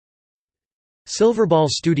Silverball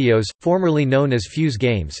Studios, formerly known as Fuse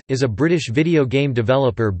Games, is a British video game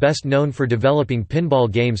developer best known for developing pinball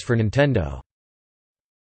games for Nintendo.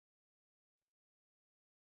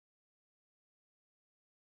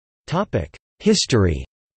 History.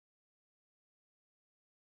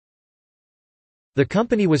 The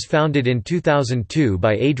company was founded in 2002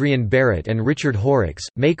 by Adrian Barrett and Richard Horrocks,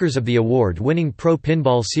 makers of the award-winning Pro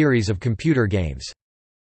Pinball series of computer games.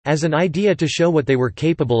 As an idea to show what they were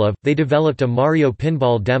capable of, they developed a Mario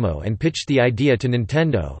pinball demo and pitched the idea to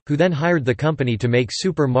Nintendo, who then hired the company to make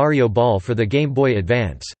Super Mario Ball for the Game Boy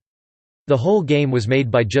Advance. The whole game was made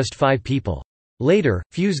by just 5 people. Later,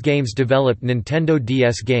 Fuse Games developed Nintendo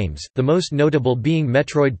DS games, the most notable being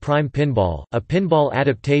Metroid Prime Pinball, a pinball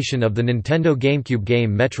adaptation of the Nintendo GameCube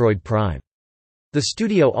game Metroid Prime. The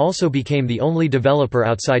studio also became the only developer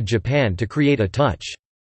outside Japan to create a Touch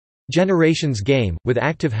Generations game, with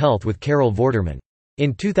Active Health with Carol Vorderman.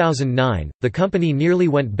 In 2009, the company nearly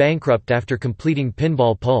went bankrupt after completing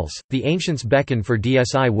Pinball Pulse, The Ancients Beckon for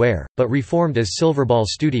DSiWare, but reformed as Silverball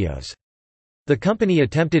Studios. The company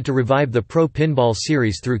attempted to revive the Pro Pinball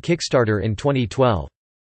series through Kickstarter in 2012.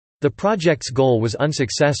 The project's goal was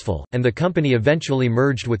unsuccessful, and the company eventually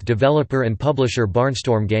merged with developer and publisher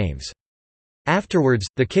Barnstorm Games. Afterwards,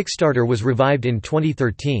 the Kickstarter was revived in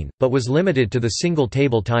 2013, but was limited to the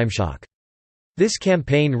single-table Timeshock. This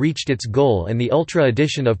campaign reached its goal and the Ultra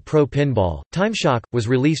edition of Pro Pinball, Timeshock, was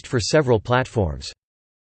released for several platforms.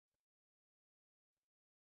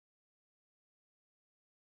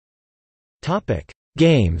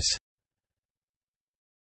 Games.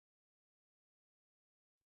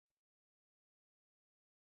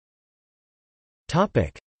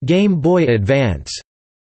 Game Boy Advance.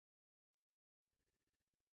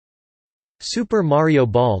 Super Mario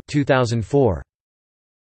Ball 2004.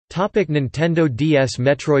 Nintendo DS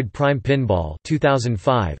Metroid Prime Pinball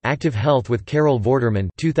 2005. Active Health with Carol Vorderman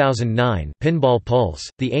 2009. Pinball Pulse,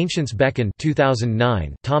 The Ancients Beckon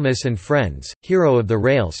 2009. Thomas and Friends, Hero of the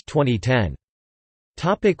Rails 2010.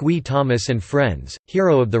 Wii Thomas and Friends,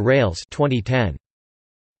 Hero of the Rails 2010.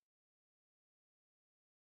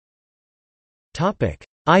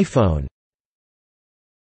 iPhone.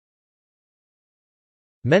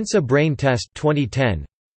 Mensa Brain Test 2010.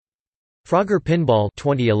 Frogger Pinball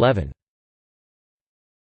 2011.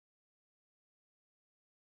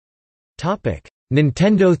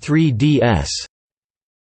 Nintendo 3DS.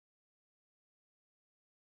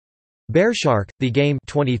 Bearshark, the Game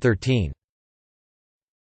 2013.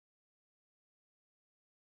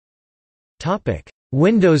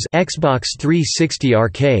 Windows Xbox 360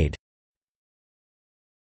 Arcade.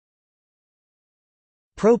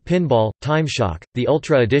 Pro Pinball, Timeshock, the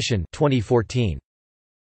Ultra Edition 2014.